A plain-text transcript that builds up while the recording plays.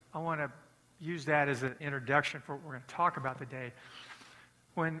I want to use that as an introduction for what we're going to talk about today.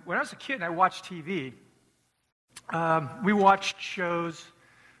 When I was a kid and I watched TV, we watched shows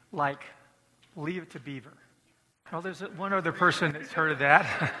like Leave It to Beaver. Well, there's one other person that's heard of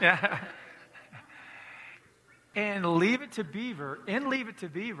that. Yeah. And Leave It to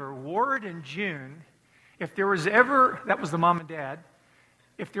Beaver, Ward and June, if there was ever, that was the mom and dad,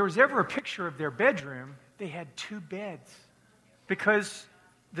 if there was ever a picture of their bedroom, they had 2 beds because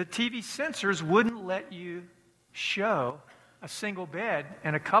the TV censors wouldn't let you show a single bed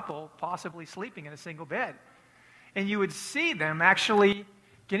and a couple possibly sleeping in a single bed. And you would see them actually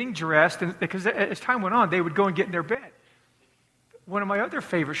getting dressed, and because as time went on, they would go and get in their bed. One of my other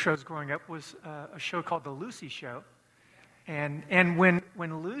favorite shows growing up was a show called The Lucy Show. And when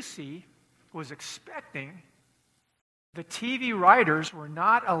Lucy was expecting, the TV writers were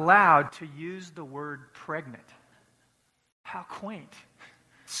not allowed to use the word pregnant. How quaint.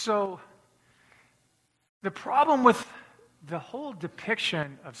 So the problem with the whole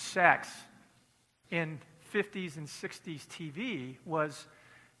depiction of sex in 50s and 60s TV was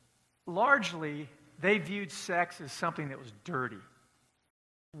largely they viewed sex as something that was dirty.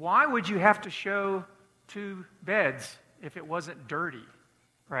 Why would you have to show 2 beds if it wasn't dirty,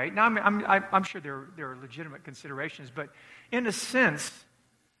 right? Now, I'm sure there are legitimate considerations, but in a sense,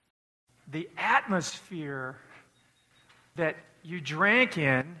 the atmosphere that you drank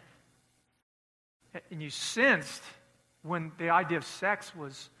in and you sensed when the idea of sex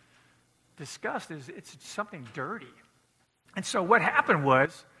was discussed is it's something dirty. And so what happened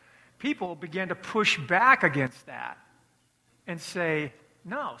was people began to push back against that and say,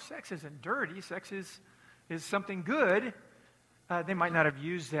 no, sex isn't dirty. Sex is something good. They might not have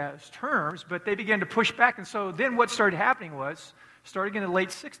used those terms, but they began to push back. And so then what started happening was, starting in the late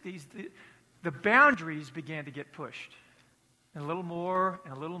 60s, the boundaries began to get pushed. And a little more,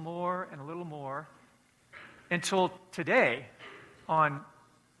 and a little more, and a little more, until today on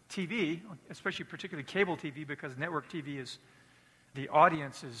TV, especially particularly cable TV, because network TV the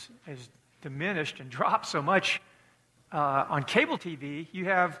audience is diminished and dropped so much. On cable TV, you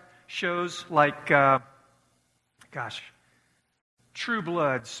have shows like, True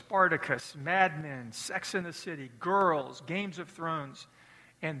Blood, Spartacus, Mad Men, Sex and the City, Girls, Games of Thrones.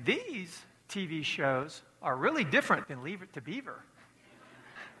 And these TV shows are really different than Leave It to Beaver.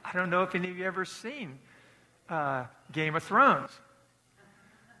 I don't know if any of you have ever seen Game of Thrones.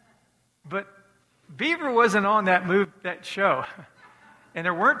 But Beaver wasn't on that show. And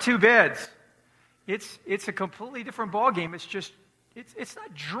there weren't 2 beds. It's a completely different ballgame. It's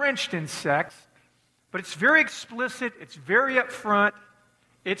not drenched in sex, but it's very explicit. It's very upfront.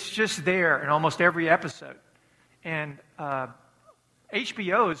 It's just there in almost every episode. And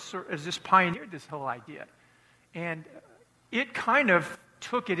HBO has just pioneered this whole idea. And it kind of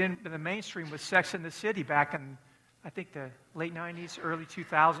took it into the mainstream with Sex and the City back in, I think, the late 90s, early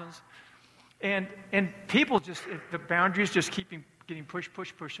 2000s. And people just, the boundaries just keep getting pushed.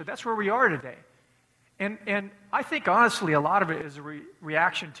 So that's where we are today. And I think, honestly, a lot of it is a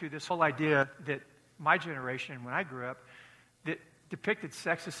reaction to this whole idea that my generation, when I grew up, that depicted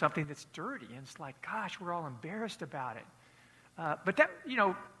sex as something that's dirty. And it's like, gosh, we're all embarrassed about it. But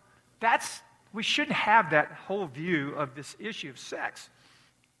we shouldn't have that whole view of this issue of sex.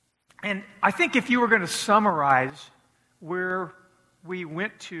 And I think if you were going to summarize where we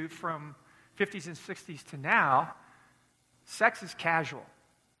went to from 50s and 60s to now, sex is casual.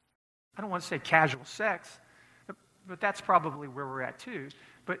 I don't want to say casual sex, but that's probably where we're at too.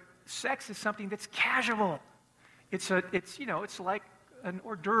 But sex is something that's casual. It's like an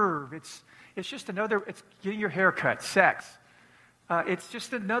hors d'oeuvre. It's just another. It's getting your hair cut. Sex. It's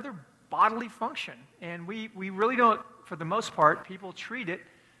just another bodily function, and we really don't, for the most part, people treat it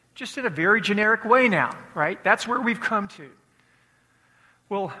just in a very generic way now, right? That's where we've come to.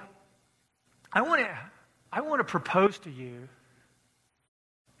 Well, I want to propose to you.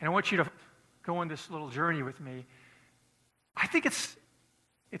 And I want you to go on this little journey with me. I think it's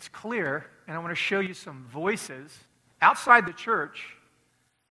clear, and I want to show you some voices outside the church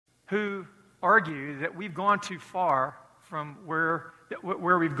who argue that we've gone too far from where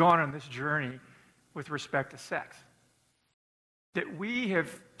we've gone on this journey with respect to sex. That we have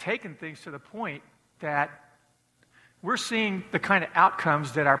taken things to the point that we're seeing the kind of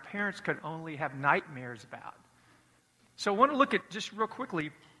outcomes that our parents could only have nightmares about. So I want to look at, just real quickly,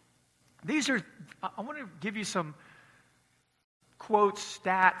 I want to give you some quotes,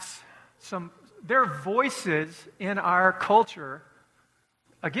 stats, there are voices in our culture.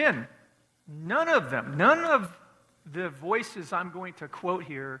 Again, none of the voices I'm going to quote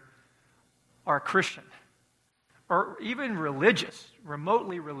here are Christian. or even religious,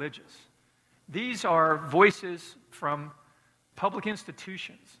 remotely religious. These are voices from public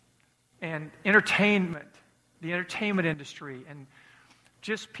institutions and entertainment, the entertainment industry, and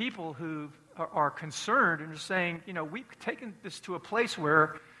just people who are concerned and are saying, we've taken this to a place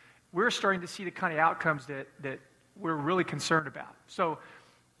where we're starting to see the kind of outcomes that we're really concerned about. So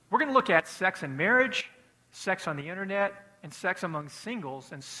we're going to look at sex and marriage, sex on the internet, and sex among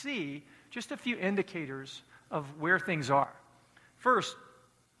singles, and see just a few indicators of where things are. First,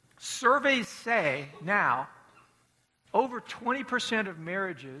 surveys say now over 20% of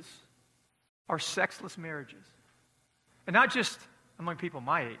marriages are sexless marriages. And not just among people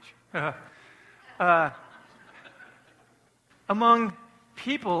my age. Among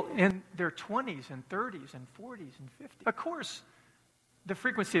people in their 20s and 30s and 40s and 50s. Of course, the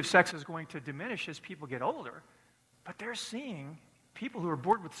frequency of sex is going to diminish as people get older, but they're seeing people who are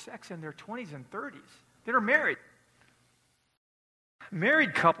bored with sex in their 20s and 30s that are married.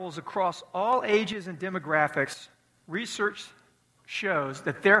 Married couples across all ages and demographics, research shows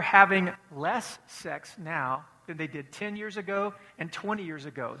that they're having less sex now than they did 10 years ago and 20 years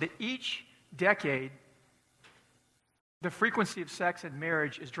ago. That each decade, the frequency of sex in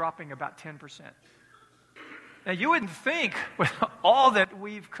marriage is dropping about 10%. Now, you wouldn't think, with all that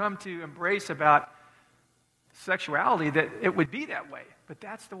we've come to embrace about sexuality, that it would be that way. But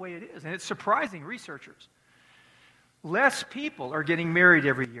that's the way it is. And it's surprising researchers. Less people are getting married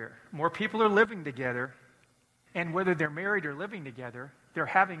every year. More people are living together. And whether they're married or living together, they're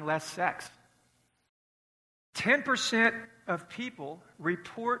having less sex. 10% of people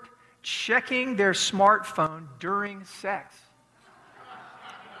report checking their smartphone during sex.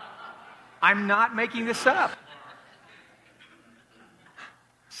 I'm not making this up.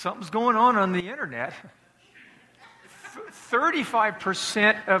 Something's going on the internet.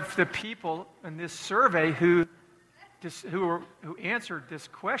 35% of the people in this survey who answered this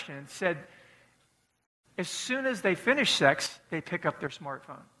question said as soon as they finish sex, they pick up their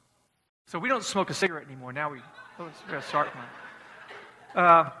smartphone. So we don't smoke a cigarette anymore. Now we got a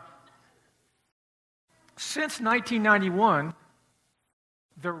smartphone. Since 1991,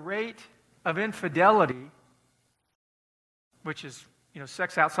 the rate of infidelity, which is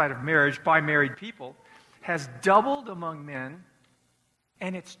sex outside of marriage by married people, has doubled among men,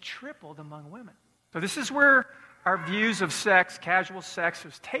 and it's tripled among women. So this is where our views of sex, casual sex,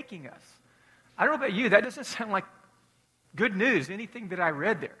 is taking us. I don't know about you, that doesn't sound like good news, anything that I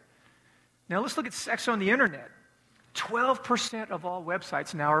read there. Now let's look at sex on the internet. 12% of all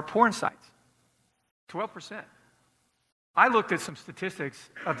websites now are porn sites. 12%. I looked at some statistics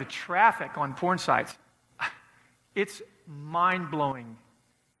of the traffic on porn sites. It's mind-blowing.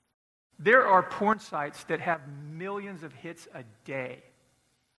 There are porn sites that have millions of hits a day.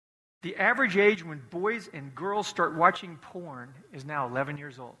 The average age when boys and girls start watching porn is now 11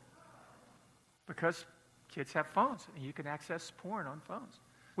 years old. Because kids have phones, and you can access porn on phones.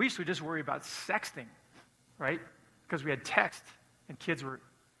 We used to just worry about sexting, right? Because we had text, and kids were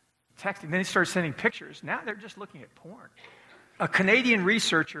texting. Then they started sending pictures. Now they're just looking at porn. A Canadian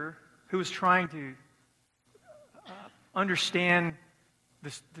researcher who was trying to understand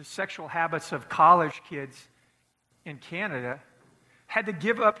the sexual habits of college kids in Canada had to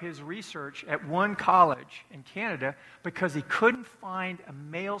give up his research at one college in Canada because he couldn't find a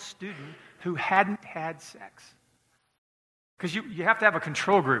male student who hadn't had sex. Because you have to have a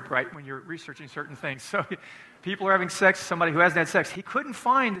control group, right, when you're researching certain things. So people are having sex with somebody who hasn't had sex. He couldn't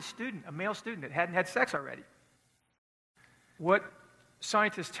find a male student that hadn't had sex already. What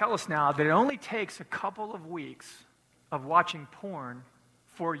scientists tell us now, that it only takes a couple of weeks of watching porn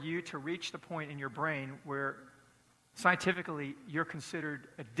for you to reach the point in your brain where scientifically you're considered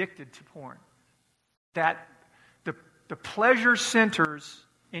addicted to porn. That the pleasure centers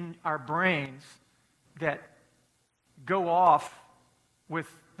in our brains that go off with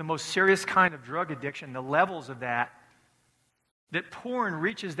the most serious kind of drug addiction, the levels of that porn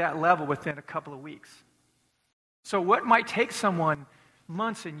reaches that level within a couple of weeks. So what might take someone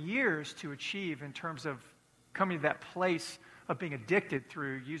months and years to achieve in terms of coming to that place of being addicted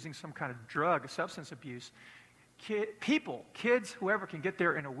through using some kind of drug, substance abuse, kids, whoever can get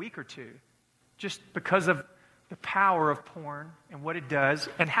there in a week or two, just because of the power of porn and what it does,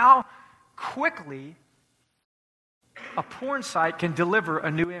 and how quickly a porn site can deliver a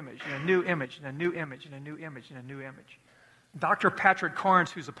new image, and a new image, and a new image, and a new image, and a new image. Dr. Patrick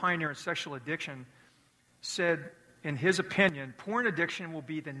Carnes, who's a pioneer in sexual addiction, said, in his opinion, porn addiction will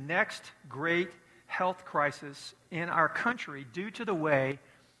be the next great health crisis in our country due to the way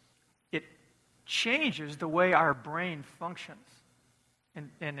it changes the way our brain functions.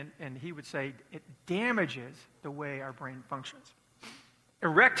 And he would say it damages the way our brain functions.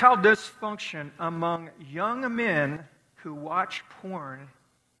 Erectile dysfunction among young men who watch porn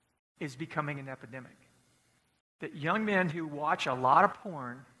is becoming an epidemic. That young men who watch a lot of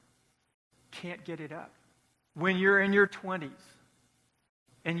porn can't get it up. When you're in your 20s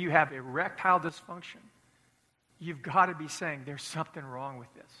and you have erectile dysfunction, you've got to be saying there's something wrong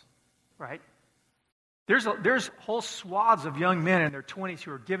with this, right? There's whole swaths of young men in their 20s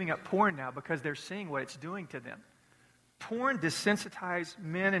who are giving up porn now because they're seeing what it's doing to them. Porn desensitizes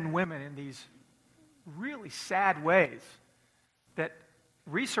men and women in these really sad ways that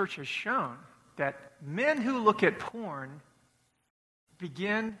research has shown that men who look at porn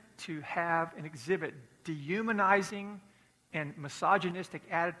begin to have and exhibit dehumanizing and misogynistic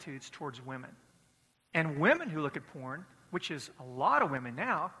attitudes towards women. And women who look at porn, which is a lot of women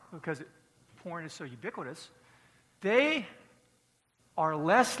now because porn is so ubiquitous, they are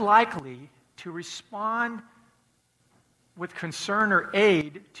less likely to respond with concern or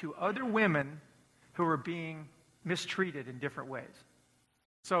aid to other women who are being mistreated in different ways.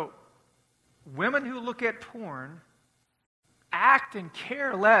 So, women who look at porn act and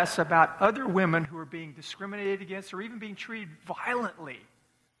care less about other women who are being discriminated against or even being treated violently.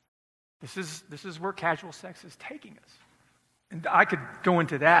 This is where casual sex is taking us. And I could go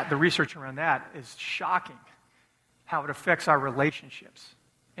into that. The research around that is shocking, how it affects our relationships.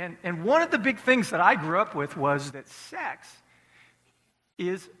 And one of the big things that I grew up with was that sex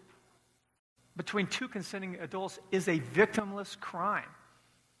is, between two consenting adults, is a victimless crime.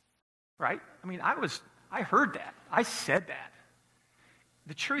 Right? I mean, I heard that. I said that.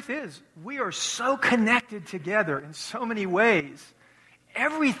 The truth is, we are so connected together in so many ways.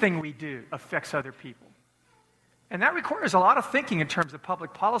 Everything we do affects other people. And that requires a lot of thinking in terms of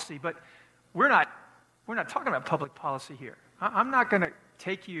public policy, but we're not talking about public policy here. I'm not going to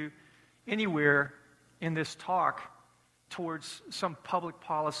take you anywhere in this talk towards some public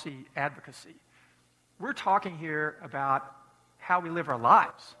policy advocacy. We're talking here about how we live our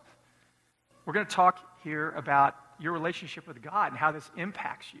lives. We're going to talk here about your relationship with God and how this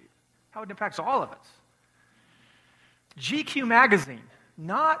impacts you, how it impacts all of us. GQ magazine,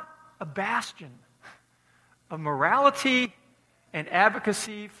 not a bastion of morality and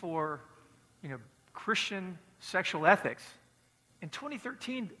advocacy for, Christian sexual ethics. In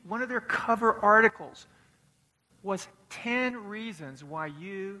 2013, one of their cover articles was 10 reasons why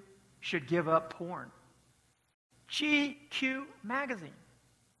you should give up porn. GQ magazine.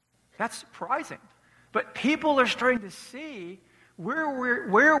 That's surprising. But people are starting to see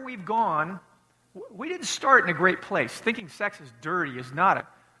where we've gone. We didn't start in a great place. Thinking sex is dirty is not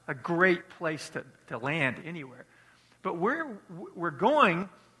a great place to land anywhere. But where we're going,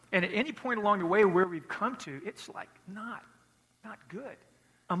 and at any point along the way where we've come to, it's like not good.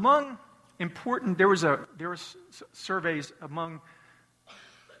 There was surveys among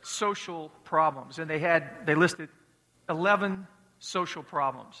social problems, and they listed 11 social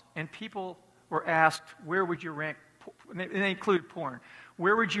problems, and people were asked, where would you rank, and they included porn,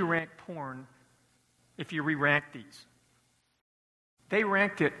 where would you rank porn if you re-ranked these? They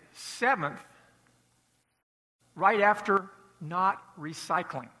ranked it 7th, right after not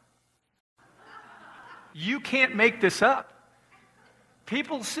recycling. You can't make this up.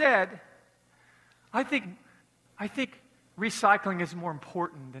 People said, I think recycling is more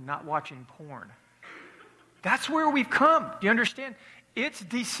important than not watching porn. That's where we've come. Do you understand? It's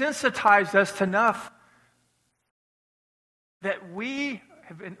desensitized us enough that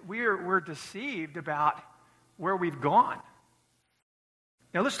we're deceived about where we've gone.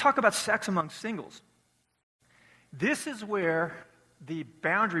 Now let's talk about sex among singles. This is where the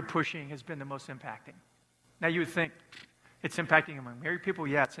boundary pushing has been the most impacting. Now you would think it's impacting among married people.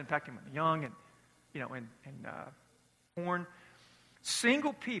 Yeah, it's impacting among young and porn.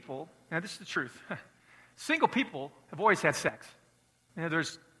 Single people, now this is the truth. Single people have always had sex.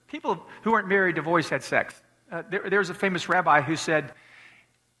 There's people who aren't married have always had sex. There's a famous rabbi who said,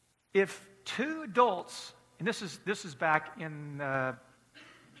 if two adults, and this is back in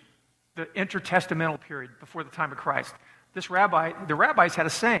the intertestamental period before the time of Christ, the rabbis had a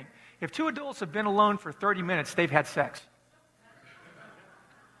saying, if two adults have been alone for 30 minutes, they've had sex.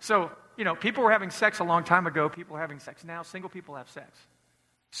 So, people were having sex a long time ago, people are having sex now, single people have sex.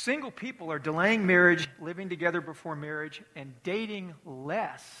 Single people are delaying marriage, living together before marriage, and dating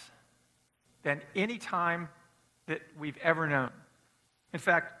less than any time that we've ever known. In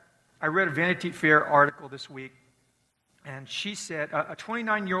fact, I read a Vanity Fair article this week, and she said, a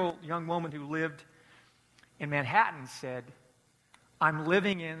 29-year-old young woman who lived in Manhattan said, I'm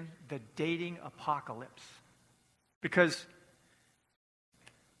living in the dating apocalypse. Because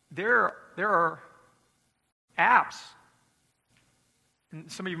there are apps,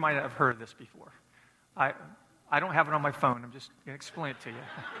 and some of you might have heard of this before. I don't have it on my phone. I'm just going to explain it to you.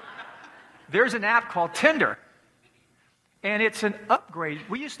 There's an app called Tinder, and it's an upgrade.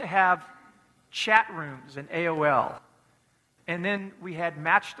 We used to have chat rooms and AOL, and then we had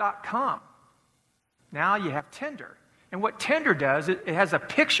Match.com. Now you have Tinder. And what Tinder does, it has a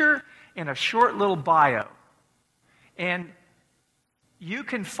picture and a short little bio. And you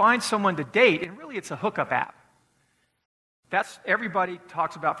can find someone to date, and really it's a hookup app. That's everybody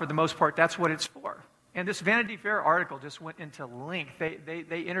talks about, for the most part, that's what it's for. And this Vanity Fair article just went into length.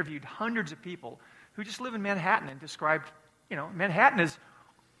 They interviewed hundreds of people who just live in Manhattan and described, Manhattan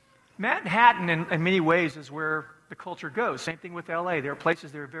in many ways is where the culture goes. Same thing with LA. There are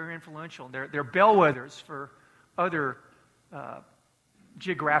places that are very influential. They're bellwethers for other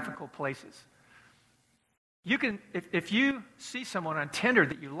geographical places. You can, if you see someone on Tinder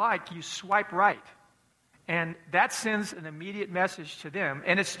that you like, you swipe right. And that sends an immediate message to them.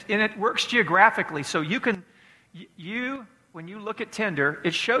 And it works geographically. So when you look at Tinder,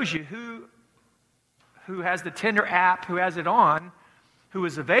 it shows you who has the Tinder app, who has it on, who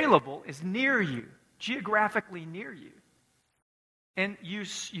is available, is near you, geographically near you. And you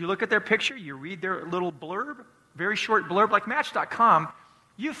look at their picture, you read their little blurb, very short blurb, like Match.com,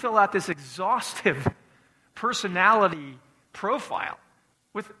 you fill out this exhaustive personality profile.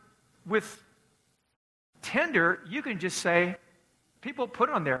 With Tinder, you can just say, people put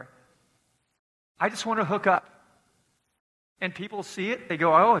on there, I just want to hook up. And people see it, they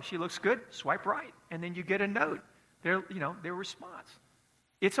go, oh, she looks good, swipe right. And then you get a note, their response.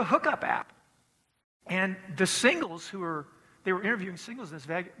 It's a hookup app. And the singles they were interviewing singles in this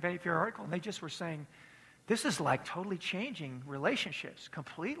Vanity Fair article, and they just were saying, this is like totally changing relationships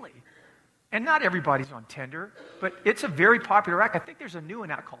completely. And not everybody's on Tinder, but it's a very popular app. I think there's a new one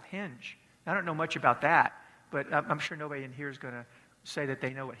out called Hinge. I don't know much about that, but I'm sure nobody in here is going to say that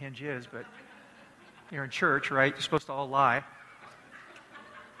they know what Hinge is, but you're in church, right? You're supposed to all lie.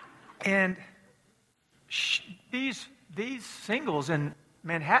 And these singles in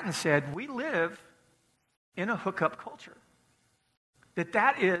Manhattan said, we live in a hookup culture.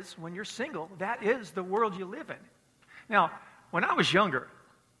 That is, when you're single, that is the world you live in. Now, when I was younger,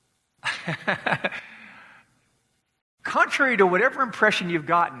 contrary to whatever impression you've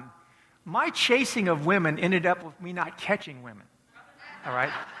gotten, my chasing of women ended up with me not catching women. All right?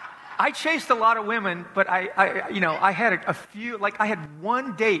 I chased a lot of women, but I had a few, I had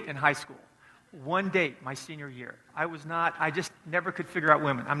one date in high school. One date my senior year. I just never could figure out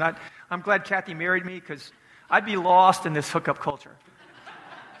women. I'm glad Kathy married me because I'd be lost in this hookup culture.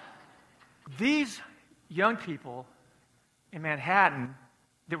 These young people in Manhattan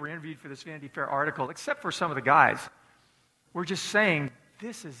that were interviewed for this Vanity Fair article, except for some of the guys, were just saying,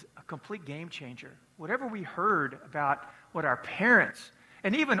 this is a complete game changer. Whatever we heard about what our parents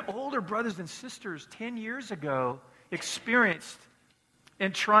and even older brothers and sisters 10 years ago experienced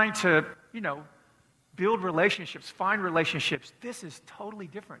in trying to, build relationships, find relationships, this is totally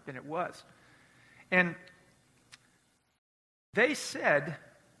different than it was. And they said,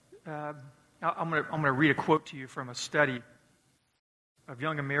 I'm going to read a quote to you from a study of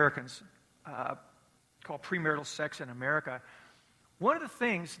young Americans called Premarital Sex in America. One of the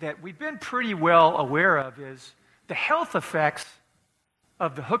things that we've been pretty well aware of is the health effects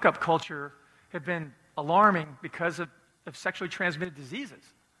of the hookup culture have been alarming because of sexually transmitted diseases.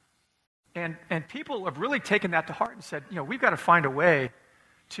 And people have really taken that to heart and said, we've got to find a way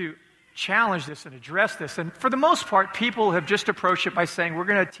to challenge this and address this. And for the most part, people have just approached it by saying, we're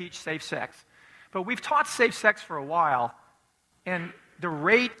going to teach safe sex. But we've taught safe sex for a while, and the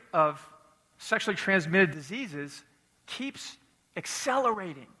rate of sexually transmitted diseases keeps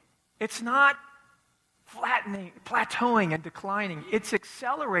accelerating. It's not flattening, plateauing and declining. It's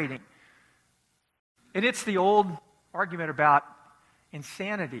accelerating. And it's the old argument about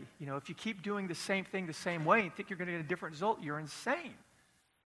insanity. If you keep doing the same thing the same way and think you're going to get a different result, you're insane.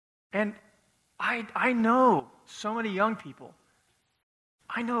 And I know so many young people.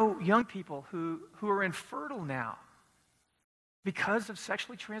 I know young people who are infertile now because of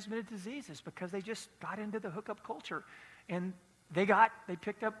sexually transmitted diseases, because they just got into the hookup culture. And they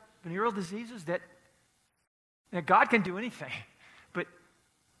picked up venereal diseases that God can do anything, but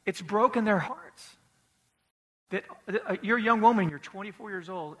it's broken their hearts. That you're a young woman, you're 24 years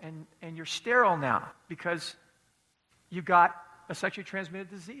old, and you're sterile now because you got a sexually transmitted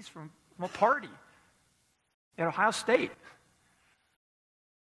disease from a party at Ohio State.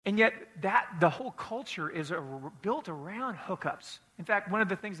 And yet the whole culture is built around hookups. In fact, one of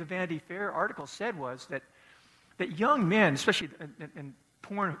the things the Vanity Fair article said was that young men, especially in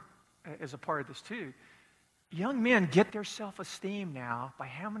is a part of this too. Young men get their self-esteem now by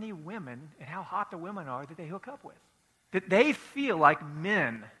how many women and how hot the women are that they hook up with. That they feel like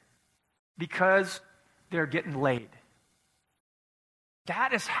men because they're getting laid.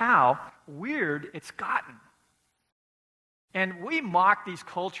 That is how weird it's gotten. And we mock these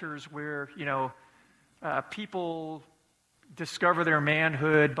cultures where, people discover their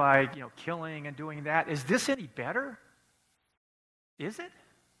manhood by, killing and doing that. Is this any better? Is it?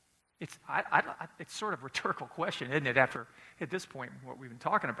 It's sort of a rhetorical question, isn't it, at this point, what we've been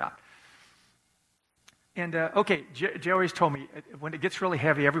talking about. And, Joey's told me, when it gets really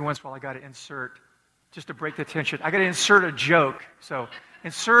heavy, every once in a while I got to insert, just to break the tension, I got to insert a joke. So,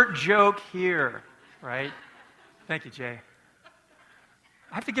 insert joke here, right? Thank you, Jay.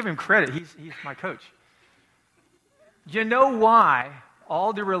 I have to give him credit. He's my coach. You know why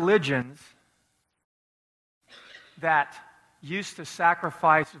all the religions that used to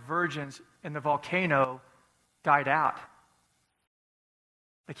sacrifice virgins in the volcano died out?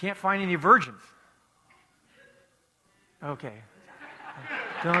 They can't find any virgins. Okay.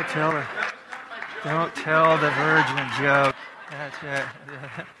 Don't tell the virgin joke. That's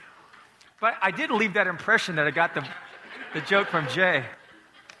it. But I did leave that impression that I got the joke from Jay.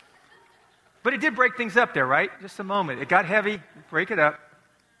 But it did break things up there, right? Just a moment. It got heavy. Break it up.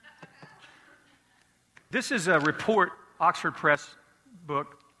 This is a report, Oxford Press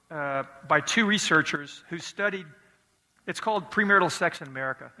book, by two researchers who studied, it's called Premarital Sex in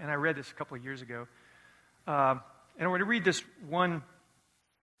America, and I read this a couple of years ago. And I'm going to read this one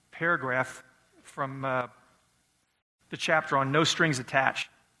paragraph from the chapter on No Strings Attached.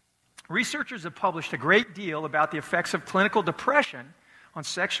 Researchers have published a great deal about the effects of clinical depression on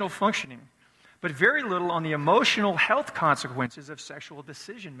sexual functioning, but very little on the emotional health consequences of sexual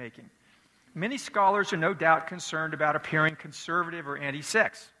decision-making. Many scholars are no doubt concerned about appearing conservative or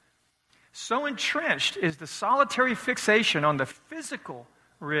anti-sex. So entrenched is the solitary fixation on the physical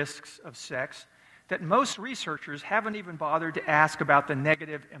risks of sex that most researchers haven't even bothered to ask about the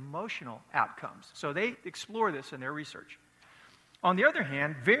negative emotional outcomes. So they explore this in their research. On the other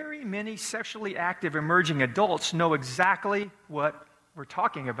hand, very many sexually active emerging adults know exactly what we're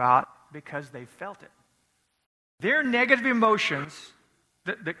talking about because they felt it. Their negative emotions,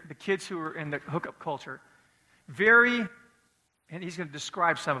 the kids who are in the hookup culture, vary, and he's going to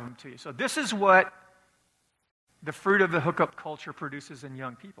describe some of them to you. So this is what the fruit of the hookup culture produces in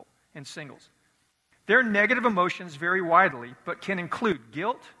young people, in singles. Their negative emotions vary widely, but can include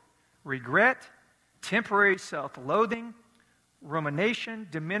guilt, regret, temporary self-loathing, rumination,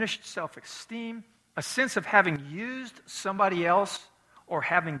 diminished self-esteem, a sense of having used somebody else or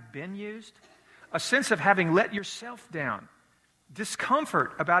having been used, a sense of having let yourself down,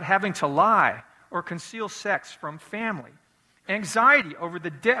 discomfort about having to lie or conceal sex from family, anxiety over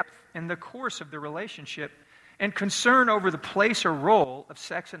the depth and the course of the relationship, and concern over the place or role of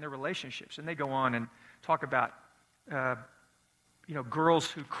sex in their relationships. And they go on and talk about girls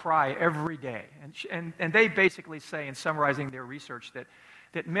who cry every day. And they basically say, in summarizing their research,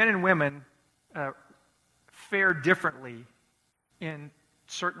 that men and women fare differently in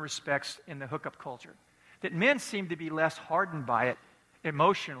certain respects in the hookup culture. That men seem to be less hardened by it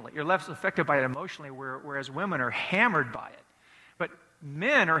emotionally, or less affected by it emotionally, whereas women are hammered by it. But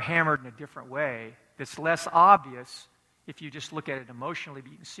men are hammered in a different way that's less obvious if you just look at it emotionally,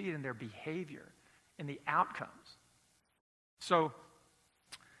 but you can see it in their behavior, in the outcomes. So,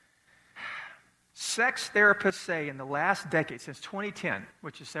 sex therapists say in the last decade, since 2010,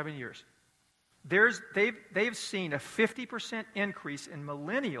 which is 7 years, they've seen a 50% increase in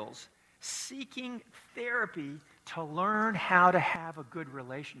millennials seeking therapy to learn how to have a good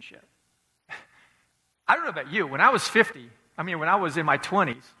relationship. I don't know about you. When I was in my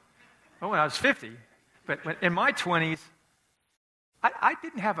 20s, when I was 50, but in my 20s, I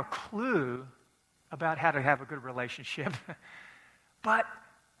didn't have a clue about how to have a good relationship. But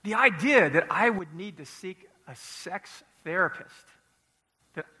the idea that I would need to seek a sex therapist,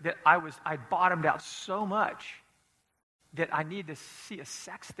 that I bottomed out so much that I need to see a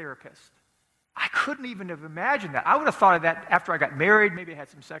sex therapist. I couldn't even have imagined that. I would have thought of that after I got married. Maybe I had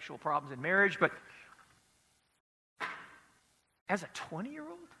some sexual problems in marriage, but as a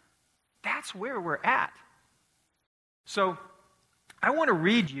 20-year-old, that's where we're at. So I want to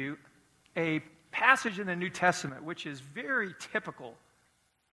read you a passage in the New Testament which is very typical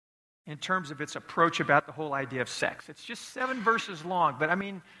in terms of its approach about the whole idea of sex. It's just 7 verses long, but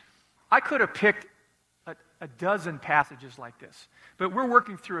I could have picked a dozen passages like this. But we're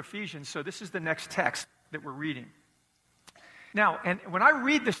working through Ephesians, so this is the next text that we're reading. Now, and when I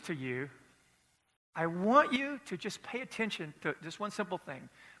read this to you, I want you to just pay attention to just one simple thing.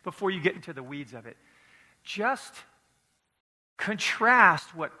 before you get into the weeds of it. Just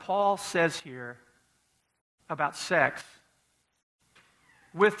contrast what Paul says here about sex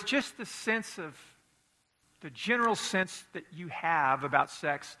with just the general sense that you have about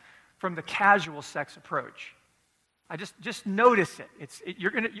sex from the casual sex approach. I just notice it.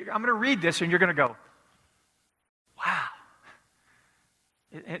 I'm going to read this and you're going to go, wow.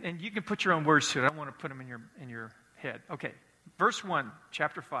 And you can put your own words to it. I don't want to put them in your head. Okay, verse 1,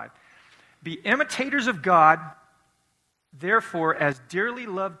 chapter 5. Be imitators of God, therefore, as dearly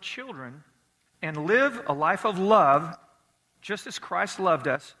loved children, and live a life of love, just as Christ loved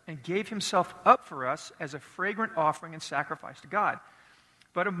us and gave himself up for us as a fragrant offering and sacrifice to God.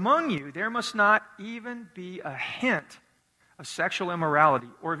 But among you there must not even be a hint of sexual immorality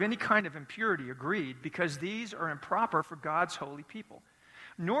or of any kind of impurity or greed, because these are improper for God's holy people.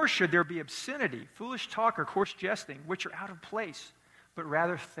 Nor should there be obscenity, foolish talk, or coarse jesting, which are out of place, but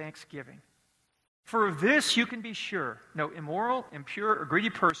rather thanksgiving. For of this you can be sure, no immoral, impure, or greedy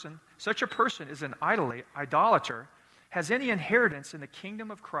person, such a person is an idolater, has any inheritance in the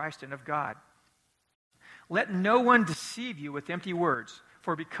kingdom of Christ and of God. Let no one deceive you with empty words,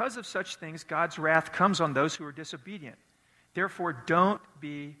 for because of such things God's wrath comes on those who are disobedient. Therefore don't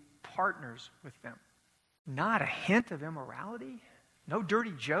be partners with them. Not a hint of immorality? No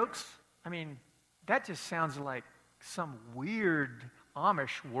dirty jokes? I mean, that just sounds like some weird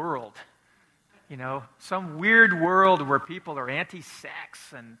Amish world. You know, some weird world where people are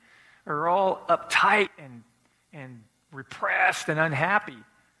anti-sex and are all uptight and repressed and unhappy.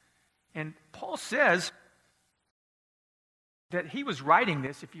 And Paul says that he was writing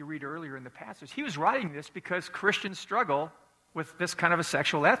this, if you read earlier in the passage, he was writing this because Christians struggle with this kind of a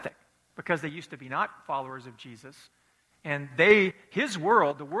sexual ethic, because they used to be not followers of Jesus. And his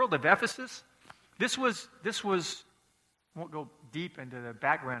world, the world of Ephesus, this was, won't go deep into the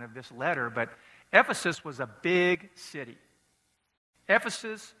background of this letter, but Ephesus was a big city.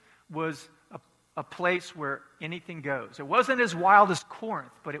 Ephesus was a place where anything goes. It wasn't as wild as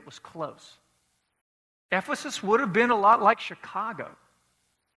Corinth, but it was close. Ephesus would have been a lot like Chicago,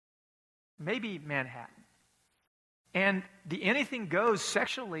 maybe Manhattan. And the anything goes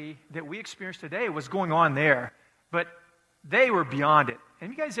sexually that we experience today was going on there, but they were beyond it. Have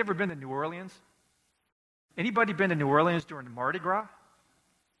you guys ever been to New Orleans? Anybody been to New Orleans during the Mardi Gras?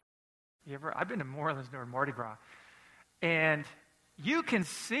 I've been to New Orleans during Mardi Gras. And you can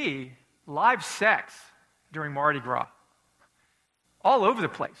see live sex during Mardi Gras all over the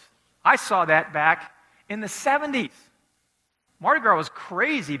place. I saw that back in the 70s. Mardi Gras was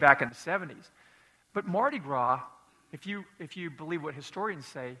crazy back in the 70s. But Mardi Gras, if you believe what historians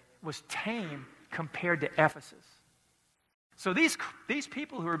say, was tame compared to Ephesus. So these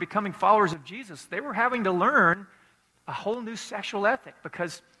people who are becoming followers of Jesus, they were having to learn a whole new sexual ethic,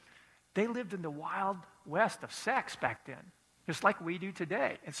 because they lived in the wild west of sex back then, just like we do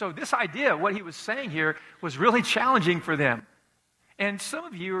today. And so this idea, what he was saying here, was really challenging for them. And some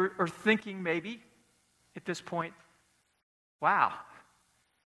of you are thinking maybe at this point, wow,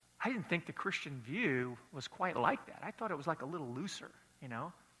 I didn't think the Christian view was quite like that. I thought it was like a little looser, you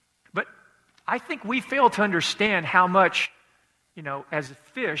know. But I think we fail to understand how much, you know, as a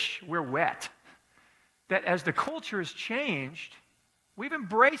fish, we're wet. That as the culture has changed, we've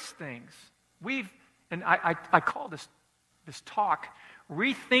embraced things. And I call this talk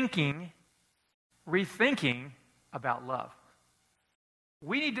rethinking about love.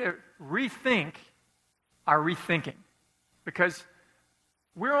 We need to rethink our rethinking, because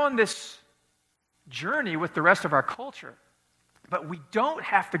we're on this journey with the rest of our culture, but we don't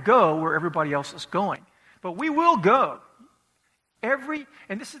have to go where everybody else is going. But we will go.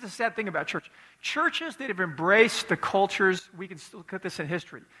 And this is the sad thing about church. Churches that have embraced the cultures, we can still look at this in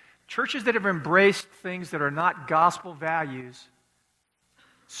history. Churches that have embraced things that are not gospel values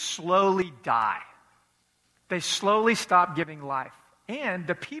slowly die. They slowly stop giving life. And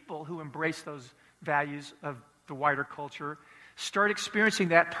the people who embrace those values of the wider culture start experiencing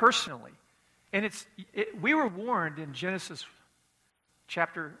that personally. And we were warned in Genesis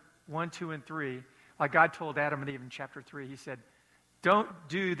chapter 1, 2, and 3, like God told Adam and Eve in chapter 3, he said, don't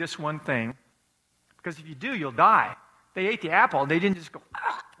do this one thing, because if you do, you'll die. They ate the apple, and they didn't just go,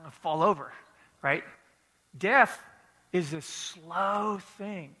 and fall over, right? Death is a slow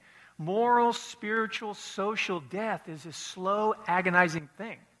thing. Moral, spiritual, social death is a slow, agonizing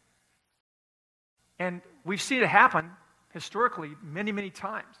thing. And we've seen it happen historically many, many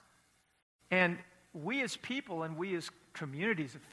times. And we as people and we as communities of